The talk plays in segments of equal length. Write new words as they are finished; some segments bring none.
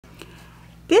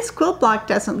This quilt block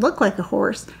doesn't look like a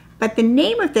horse, but the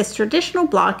name of this traditional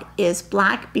block is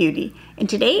Black Beauty, and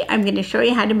today I'm going to show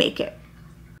you how to make it.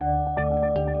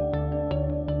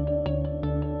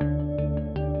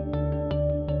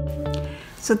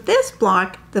 So this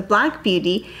block, the Black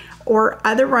Beauty, or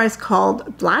otherwise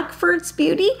called Blackford's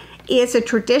Beauty, is a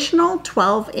traditional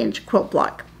 12-inch quilt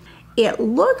block. It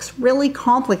looks really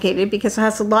complicated because it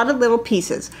has a lot of little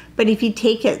pieces, but if you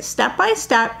take it step by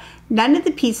step, none of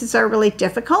the pieces are really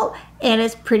difficult and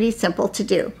it's pretty simple to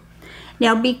do.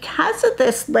 Now, because of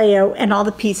this layout and all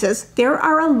the pieces, there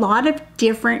are a lot of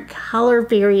different color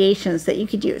variations that you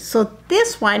could use. So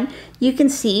this one, you can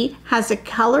see, has a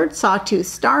colored sawtooth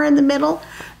star in the middle,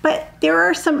 but there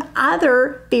are some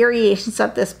other variations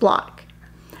of this block.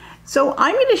 So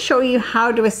I'm going to show you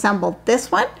how to assemble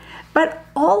this one, but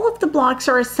all of the blocks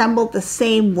are assembled the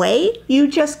same way. You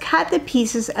just cut the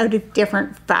pieces out of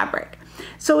different fabric.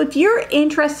 So if you're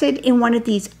interested in one of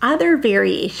these other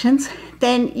variations,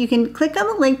 then you can click on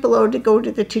the link below to go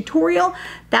to the tutorial.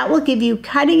 That will give you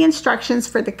cutting instructions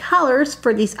for the colors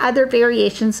for these other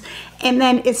variations, and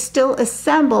then it's still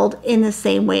assembled in the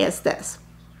same way as this.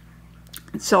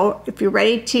 So if you're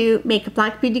ready to make a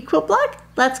Black Beauty quilt block,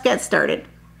 let's get started.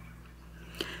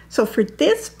 So for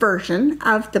this version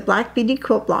of the Black Beauty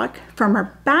quilt block, from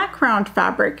our background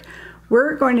fabric,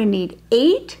 we're going to need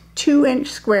 8 2-inch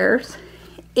squares,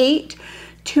 8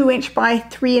 2-inch by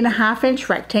 3.5-inch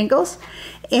rectangles,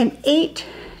 and 8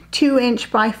 2-inch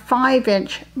by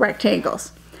 5-inch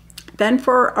rectangles. Then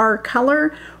for our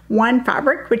color 1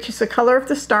 fabric, which is the color of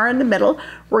the star in the middle,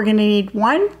 we're going to need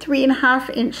 1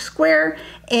 3.5-inch square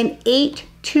and 8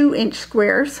 2-inch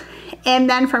squares. And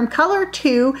then from color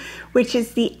 2, which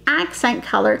is the accent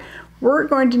color, we're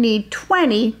going to need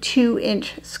 20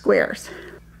 2-inch squares.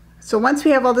 So once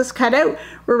we have all this cut out,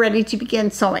 we're ready to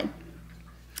begin sewing.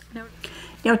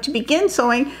 Now to begin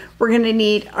sewing, we're going to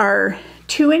need our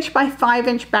 2-inch by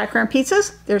 5-inch background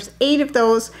pieces. There's 8 of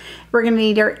those. We're going to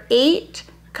need our 8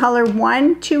 color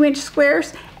 1 2-inch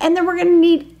squares, and then we're going to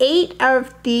need 8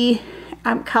 of the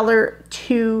color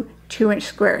 2 2-inch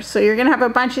squares. So you're going to have a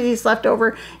bunch of these left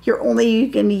over. You're only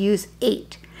going to use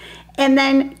 8. And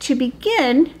then to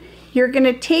begin, you're going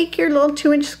to take your little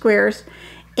 2-inch squares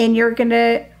and you're going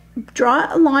to draw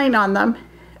a line on them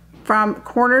from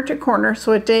corner to corner,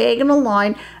 so a diagonal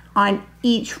line on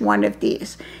each one of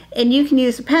these. And you can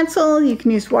use a pencil, you can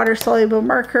use water soluble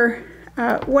marker,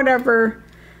 whatever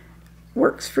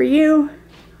works for you.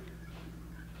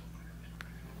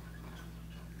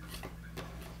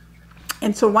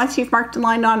 And so once you've marked a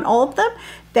line on all of them,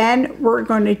 then we're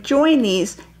going to join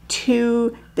these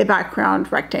to the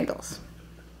background rectangles.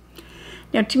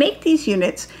 Now to make these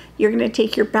units, you're going to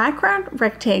take your background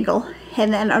rectangle,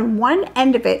 and then on one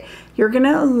end of it, you're going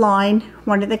to align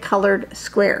one of the colored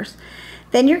squares.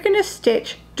 Then you're going to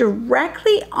stitch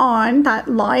directly on that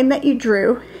line that you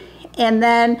drew, and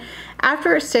then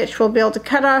after a stitch, we'll be able to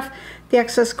cut off the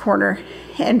excess corner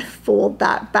and fold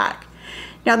that back.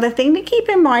 Now the thing to keep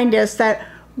in mind is that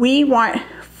we want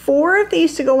 4 of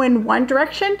these to go in one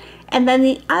direction, and then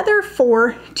the other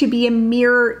 4 to be a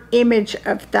mirror image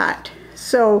of that.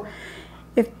 So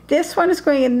if this one is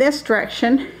going in this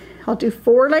direction, I'll do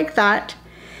 4 like that,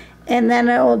 and then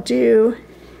I'll do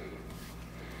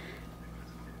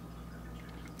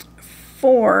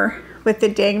 4 with the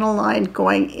diagonal line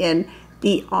going in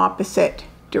the opposite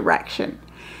direction.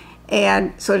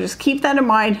 And so just keep that in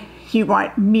mind. You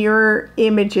want mirror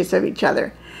images of each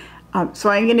other. So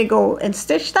I'm going to go and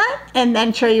stitch that and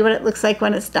then show you what it looks like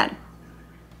when it's done.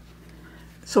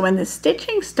 So when the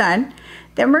stitching's done,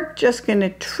 then we're just going to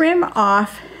trim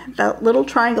off that little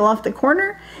triangle off the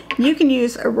corner. You can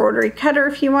use a rotary cutter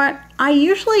if you want. I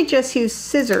usually just use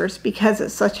scissors because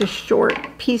it's such a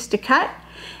short piece to cut.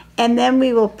 And then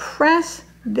we will press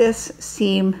this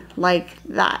seam like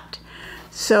that.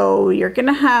 So you're going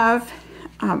to have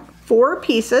 4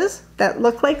 pieces that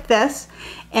look like this,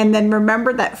 and then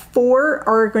remember that 4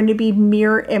 are going to be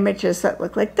mirror images that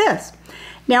look like this.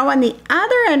 Now on the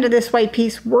other end of this white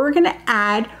piece, we're going to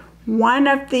add one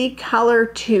of the color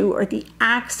 2 or the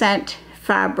accent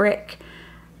fabric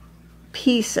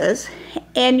pieces,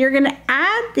 and you're going to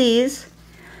add these,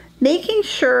 making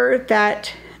sure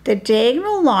that the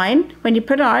diagonal line, when you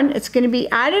put it on, it's going to be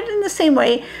added in the same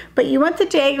way, but you want the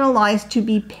diagonal lines to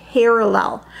be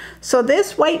parallel. So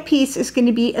this white piece is going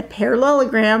to be a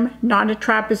parallelogram, not a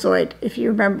trapezoid, if you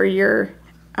remember your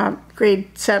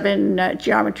grade 7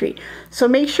 geometry. So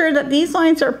make sure that these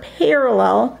lines are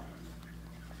parallel,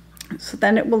 so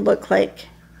then it will look like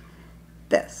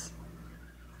this.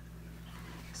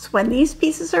 So when these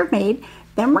pieces are made,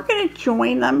 then we're going to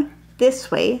join them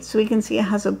this way so we can see it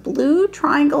has a blue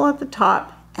triangle at the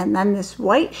top and then this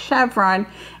white chevron,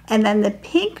 and then the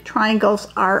pink triangles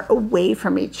are away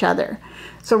from each other.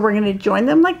 So we're going to join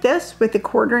them like this with a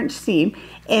 1/4 inch seam,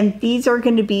 and these are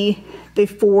going to be the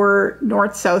 4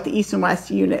 north, south, east, and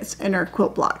west units in our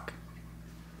quilt block.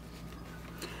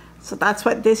 So that's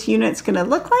what this unit's going to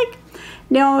look like.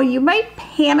 Now you might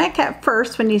panic at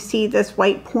first when you see this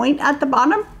white point at the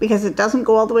bottom because it doesn't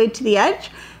go all the way to the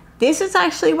edge. This is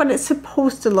actually what it's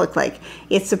supposed to look like.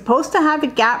 It's supposed to have a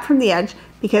gap from the edge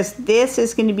because this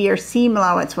is going to be our seam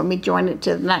allowance when we join it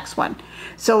to the next one.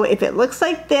 So if it looks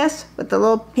like this with the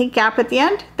little pink gap at the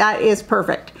end, that is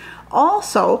perfect.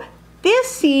 Also, this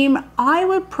seam I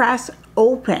would press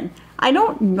open. I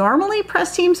don't normally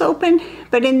press seams open,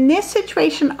 but in this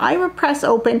situation I would press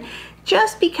open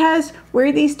just because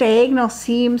where these diagonal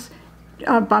seams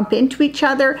bump into each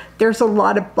other, there's a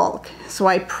lot of bulk. So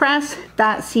I press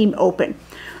that seam open.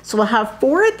 So we'll have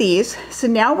 4 of these. So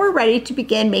now we're ready to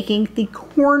begin making the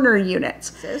corner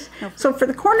units. So for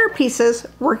the corner pieces,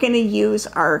 we're going to use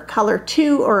our color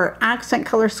 2 or accent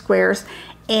color squares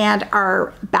and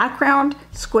our background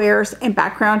squares and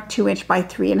background 2 inch by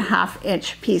 3.5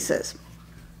 inch pieces.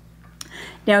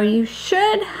 Now you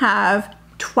should have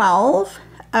 12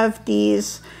 of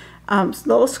these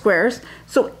little squares.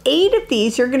 So 8 of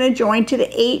these you're going to join to the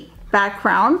 8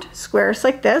 background squares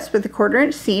like this with a 1/4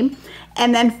 inch seam,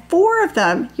 and then 4 of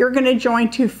them you're going to join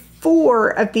to 4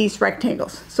 of these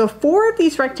rectangles. So 4 of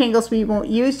these rectangles we won't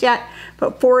use yet,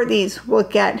 but 4 of these will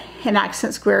get an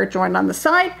accent square joined on the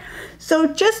side. So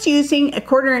just using a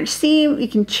 1/4 inch seam, you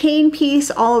can chain piece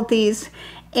all of these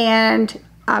and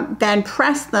then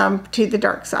press them to the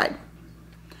dark side.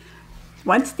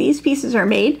 Once these pieces are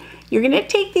made, you're going to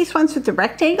take these ones with the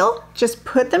rectangle, just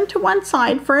put them to one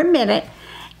side for a minute,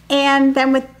 and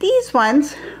then with these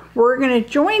ones, we're going to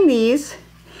join these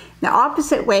the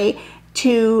opposite way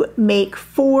to make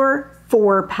 4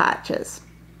 patches.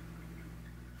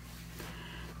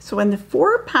 So when the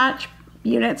 4 patch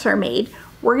units are made,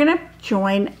 we're going to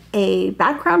join a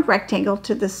background rectangle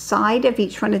to the side of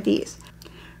each one of these.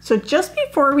 So just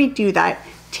before we do that,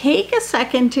 take a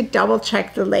second to double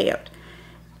check the layout,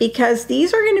 because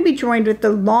these are going to be joined with the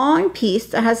long piece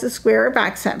that has a square of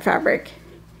accent fabric,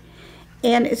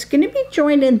 and it's going to be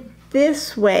joined in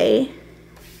this way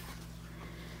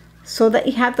so that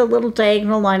you have the little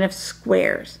diagonal line of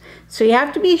squares. So you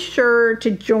have to be sure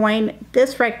to join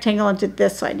this rectangle into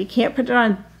this side. You can't put it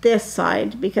on this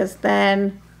side because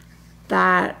then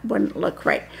that wouldn't look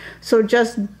right. So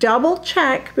just double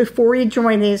check before you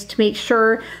join these to make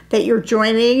sure that you're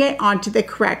joining it onto the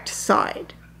correct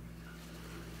side.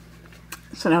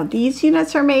 So now these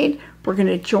units are made. We're going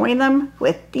to join them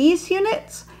with these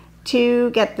units to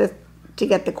get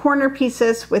the corner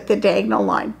pieces with the diagonal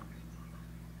line.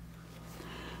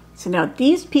 So now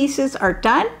these pieces are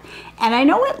done, and I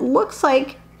know it looks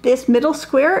like this middle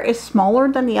square is smaller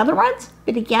than the other ones,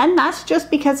 but again, that's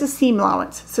just because of seam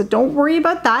allowance, so don't worry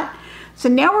about that. So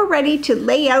now we're ready to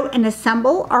lay out and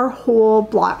assemble our whole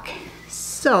block.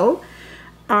 So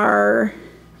our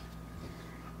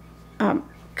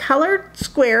colored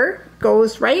square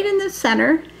goes right in the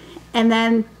center, and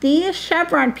then these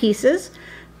chevron pieces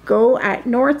go at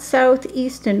north, south,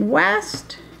 east, and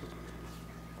west.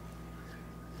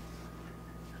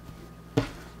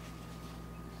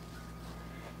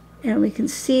 And we can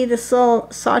see this little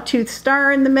sawtooth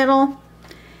star in the middle.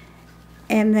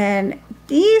 And then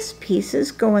these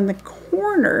pieces go in the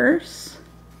corners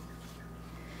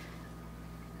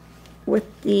with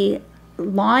the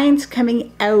lines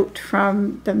coming out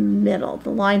from the middle,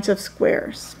 the lines of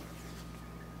squares.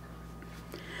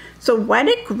 So what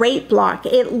a great block.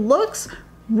 It looks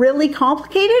really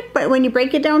complicated, but when you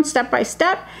break it down step by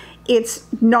step, it's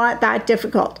not that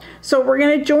difficult. So we're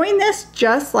going to join this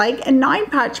just like a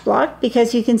 9-patch block,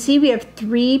 because you can see we have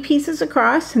 3 pieces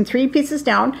across and 3 pieces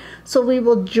down. So we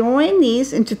will join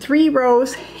these into 3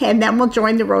 rows, and then we'll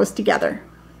join the rows together.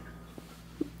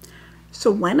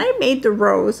 So when I made the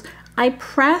rows, I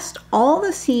pressed all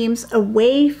the seams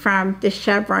away from the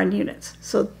chevron units.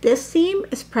 So this seam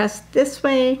is pressed this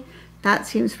way, that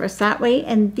seam's pressed that way,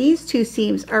 and these 2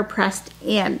 seams are pressed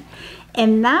in.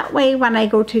 And that way, when I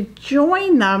go to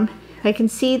join them, I can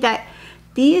see that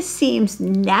these seams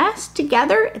nest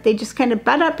together. They just kind of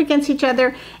butt up against each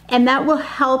other, and that will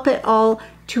help it all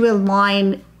to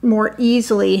align more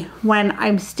easily when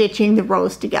I'm stitching the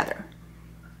rows together.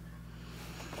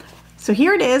 So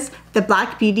here it is, the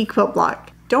Black Beauty quilt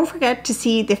block. Don't forget to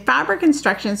see the fabric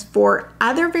instructions for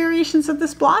other variations of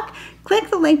this block. Click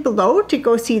the link below to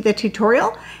go see the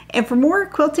tutorial. And for more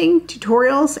quilting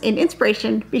tutorials and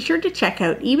inspiration, be sure to check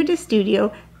out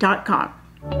epidastudio.com.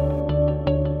 quiltblock.com.